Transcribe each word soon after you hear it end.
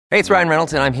Hey, it's Ryan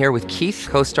Reynolds, and I'm here with Keith,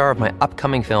 co-star of my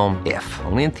upcoming film, If,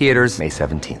 only in theaters May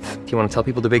 17th. Do you want to tell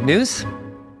people the big news?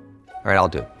 All right, I'll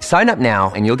do it. Sign up now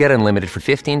and you'll get unlimited for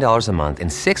 $15 a month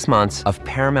and 6 months of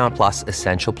Paramount Plus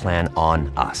Essential Plan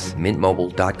on us.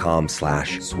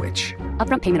 MintMobile.com/switch.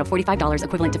 Upfront payment of $45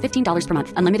 equivalent to $15 per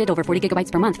month. Unlimited over 40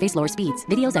 gigabytes per month. Face lower speeds.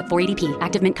 Videos at 480p.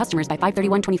 Active Mint customers by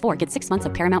 531.24 get 6 months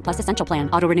of Paramount Plus Essential Plan.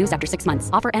 Auto renews after 6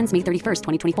 months. Offer ends May 31st,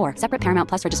 2024. Separate Paramount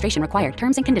Plus registration required.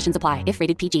 Terms and conditions apply if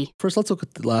rated PG. First, let's look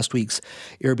at last week's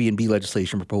Airbnb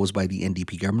legislation proposed by the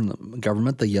NDP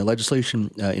government. The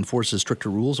legislation enforces stricter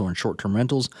rules on short-term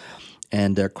rentals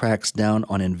and cracks down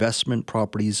on investment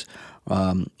properties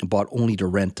bought only to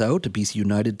rent out. BC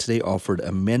United today offered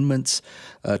amendments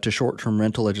to short-term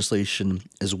rental legislation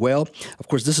as well. Of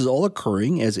course, this is all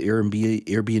occurring as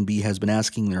Airbnb has been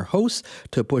asking their hosts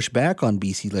to push back on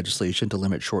BC legislation to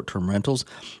limit short-term rentals.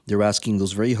 They're asking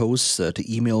those very hosts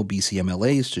to email BC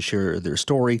MLAs to share their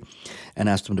story and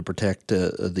ask them to protect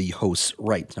the hosts'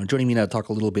 rights. Now, joining me now to talk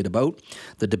a little bit about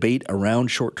the debate around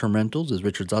short-term rentals is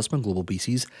Richard Zussman, Global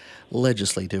BC's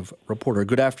legislative reporter.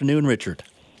 Good afternoon, Richard.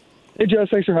 Hey, Jess,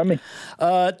 thanks for having me.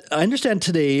 I understand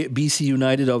today BC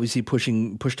United obviously pushed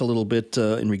a little bit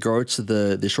in regards to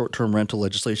the short-term rental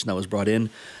legislation that was brought in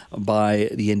by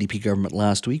the NDP government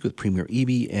last week with Premier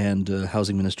Eby and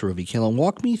Housing Minister Ravi Kahlon.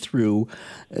 Walk me through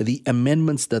the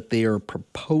amendments that they are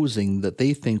proposing that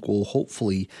they think will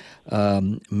hopefully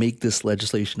make this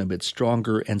legislation a bit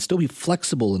stronger and still be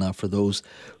flexible enough for those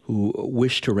who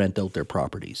wish to rent out their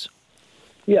properties.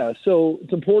 Yeah, so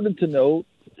it's important to note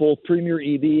both Premier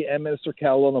Eby and Minister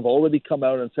Kahlon have already come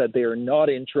out and said they are not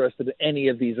interested in any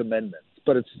of these amendments.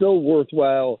 But it's still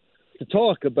worthwhile to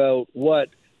talk about what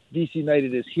BC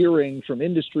United is hearing from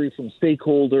industry, from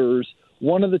stakeholders.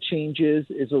 One of the changes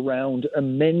is around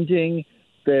amending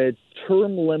the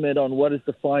term limit on what is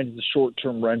defined as a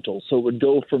short-term rental. So it would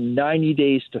go from 90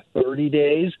 days to 30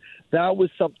 days. That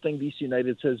was something BC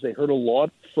United says they heard a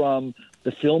lot from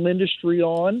the film industry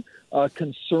on,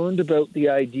 concerned about the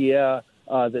idea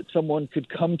that someone could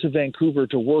come to Vancouver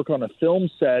to work on a film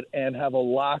set and have a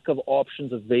lack of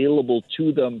options available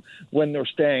to them when they're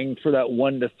staying for that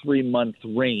 1 to 3 month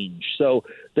range. So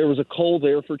there was a call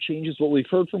there for changes. What we've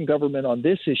heard from government on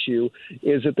this issue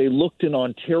is that they looked in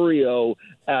Ontario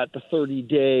at the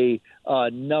 30-day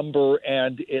number,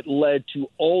 and it led to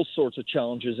all sorts of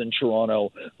challenges in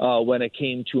Toronto when it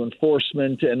came to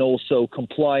enforcement and also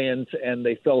compliance, and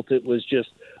they felt it was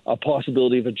just a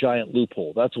possibility of a giant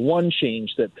loophole. That's one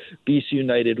change that BC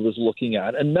United was looking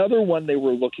at. Another one they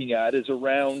were looking at is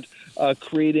around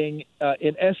creating,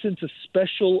 in essence, a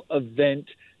special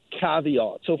event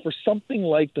caveat. So for something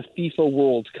like the FIFA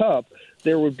World Cup,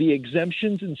 there would be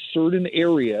exemptions in certain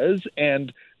areas,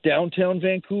 and downtown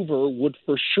Vancouver would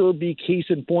for sure be case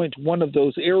in point one of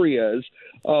those areas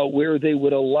where they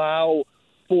would allow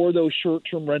for those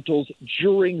short-term rentals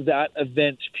during that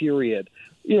event period.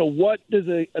 You know, what does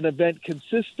an event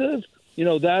consist of? You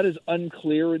know, that is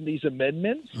unclear in these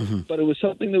amendments, but it was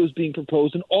something that was being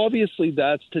proposed. And obviously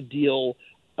that's to deal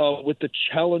with the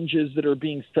challenges that are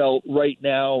being felt right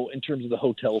now in terms of the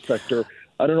hotel sector.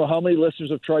 I don't know how many listeners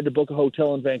have tried to book a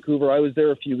hotel in Vancouver. I was there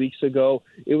a few weeks ago.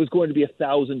 It was going to be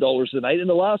 $1,000 a night. And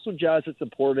the last one, Jazz, that's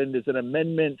important, is an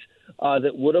amendment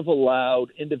that would have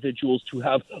allowed individuals to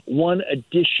have one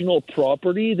additional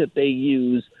property that they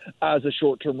use as a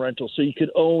short-term rental. So you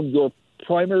could own your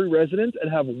primary residence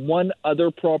and have one other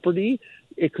property.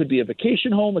 It could be a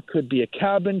vacation home. It could be a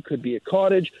cabin, could be a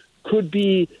cottage, could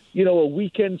be, you know, a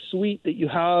weekend suite that you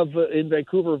have in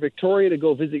Vancouver or Victoria to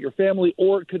go visit your family,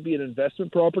 or it could be an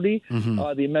investment property.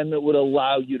 The amendment would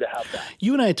allow you to have that.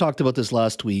 You and I talked about this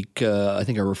last week. I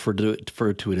think I referred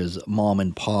to it as mom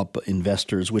and pop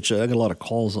investors, which I got a lot of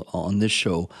calls on this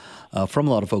show from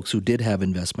a lot of folks who did have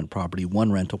investment property,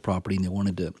 one rental property, and they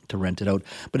wanted to rent it out.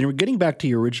 But in getting back to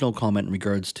your original comment in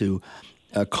regards to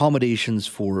accommodations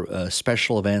for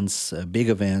special events, big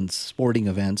events, sporting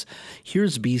events.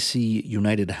 Here's BC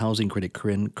United Housing critic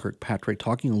Corinne Kirkpatrick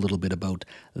talking a little bit about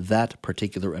that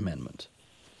particular amendment.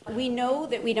 We know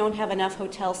that we don't have enough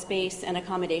hotel space and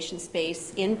accommodation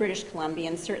space in British Columbia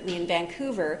and certainly in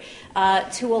Vancouver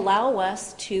to allow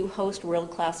us to host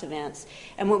world-class events.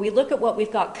 And when we look at what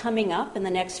we've got coming up in the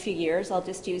next few years, I'll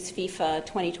just use FIFA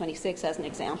 2026 as an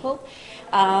example,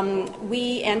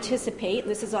 we anticipate,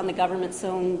 this is on the government's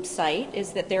own site,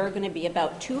 is that there are going to be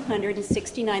about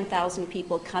 269,000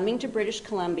 people coming to British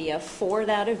Columbia for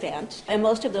that event, and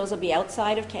most of those will be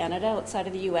outside of Canada, outside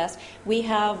of the U.S. We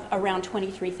have around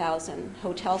 23,000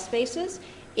 hotel spaces,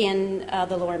 in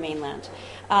the Lower Mainland.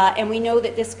 And we know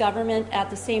that this government, at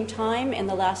the same time, in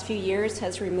the last few years,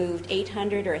 has removed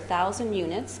 800 or 1,000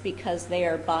 units because they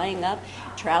are buying up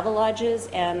travel lodges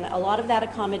and a lot of that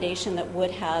accommodation that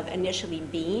would have initially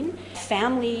been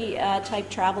family-type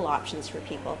travel options for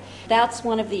people. That's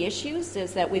one of the issues,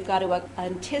 is that we've got to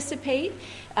anticipate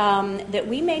that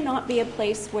we may not be a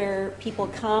place where people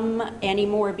come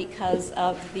anymore because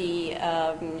of the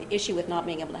issue with not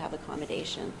being able to have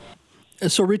accommodation.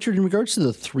 So, Richard, in regards to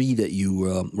the three that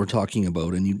you were talking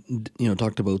about, and you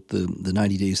talked about the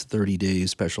 90 days, 30 days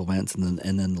special events, and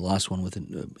then the last one with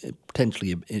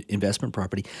potentially an investment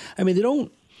property. I mean,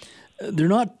 they're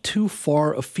not too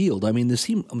far afield. I mean, they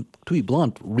seem, to be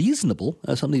blunt, reasonable,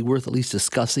 something worth at least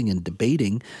discussing and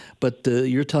debating. But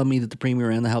you're telling me that the Premier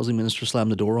and the Housing Minister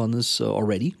slammed the door on this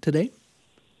already today?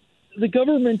 The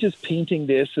government is painting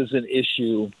this as an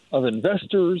issue of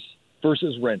investors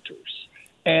versus renters.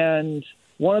 And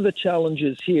one of the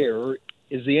challenges here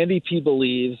is the NDP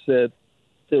believes that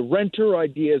the renter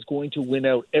idea is going to win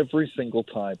out every single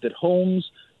time, that homes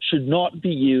should not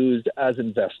be used as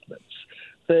investments.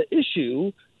 The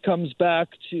issue comes back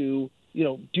to,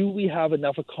 do we have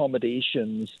enough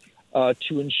accommodations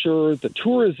to ensure the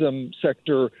tourism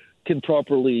sector can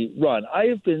properly run? I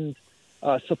have been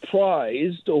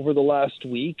surprised over the last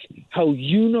week how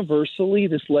universally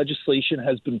this legislation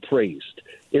has been praised.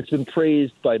 It's been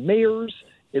praised by mayors.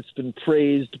 It's been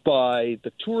praised by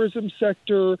the tourism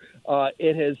sector.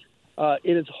 It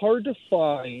is hard to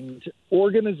find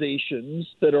organizations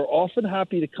that are often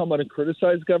happy to come out and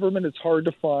criticize government. It's hard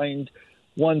to find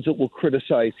ones that will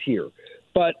criticize here.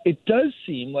 But it does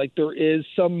seem like there is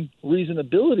some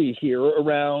reasonability here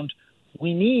around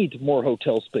we need more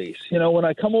hotel space. When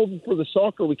I come over for the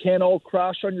soccer, we can't all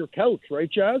crash on your couch, right,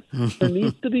 Jazz? There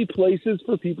needs to be places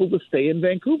for people to stay in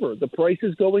Vancouver. The price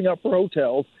is going up for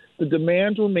hotels. The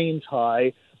demand remains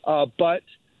high. But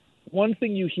one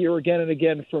thing you hear again and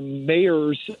again from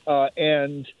mayors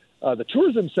and the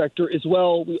tourism sector is,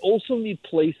 well, we also need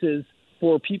places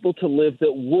for people to live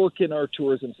that work in our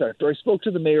tourism sector. I spoke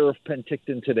to the mayor of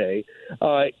Penticton today.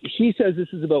 He says this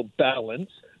is about balance.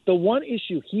 The one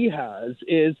issue he has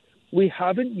is we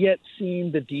haven't yet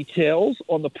seen the details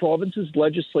on the province's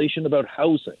legislation about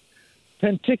housing.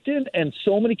 Penticton and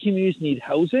so many communities need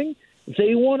housing.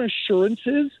 They want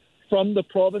assurances from the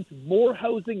province more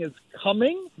housing is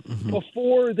coming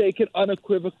before they can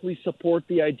unequivocally support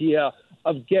the idea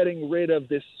of getting rid of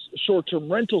this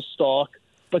short-term rental stock.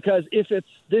 Because if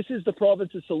this is the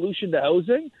province's solution to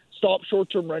housing, stop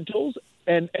short-term rentals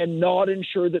and not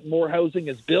ensure that more housing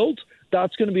is built,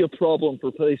 that's going to be a problem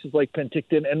for places like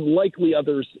Penticton and likely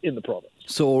others in the province.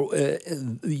 So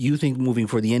you think moving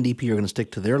forward, the NDP are going to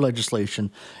stick to their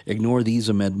legislation, ignore these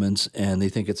amendments, and they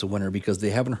think it's a winner because they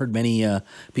haven't heard many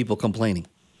people complaining?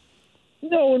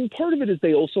 No, and part of it is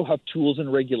they also have tools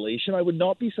and regulation. I would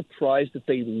not be surprised if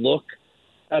they look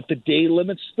at the day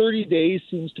limits. 30 days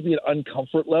seems to be an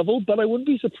uncomfort level, but I wouldn't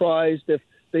be surprised if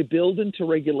they build into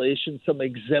regulation some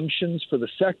exemptions for the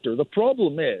sector. The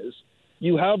problem is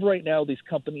you have right now these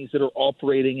companies that are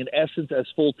operating in essence as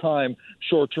full-time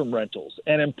short-term rentals.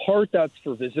 And in part, that's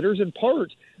for visitors. In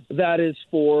part, that is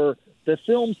for the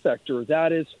film sector.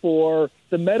 That is for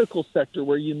the medical sector,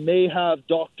 where you may have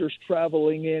doctors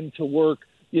traveling in to work,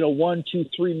 1, 2,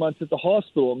 3 months at the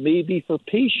hospital, maybe for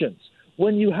patients.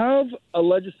 When you have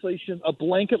a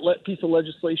blanket piece of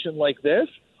legislation like this,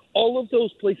 all of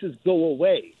those places go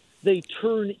away. They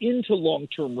turn into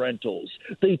long-term rentals.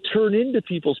 They turn into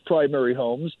people's primary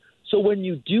homes. So when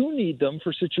you do need them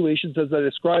for situations as I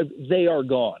described, they are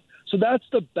gone. So that's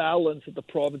the balance that the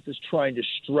province is trying to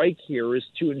strike here, is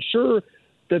to ensure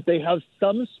that they have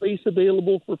some space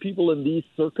available for people in these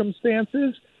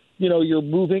circumstances. You're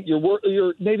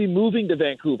maybe moving to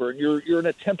Vancouver and you're in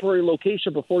a temporary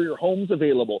location before your home's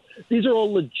available. These are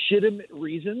all legitimate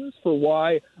reasons for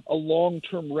why a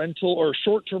long-term rental or a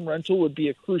short-term rental would be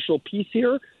a crucial piece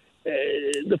here.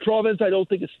 The province, I don't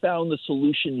think, has found the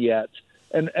solution yet,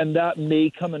 and that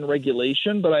may come in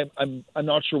regulation, but I'm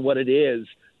not sure what it is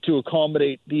to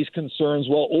accommodate these concerns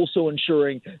while also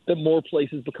ensuring that more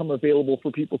places become available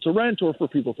for people to rent or for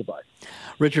people to buy.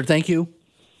 Richard, thank you.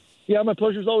 Yeah, my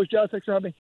pleasure as always, Jazz. Thanks for having me.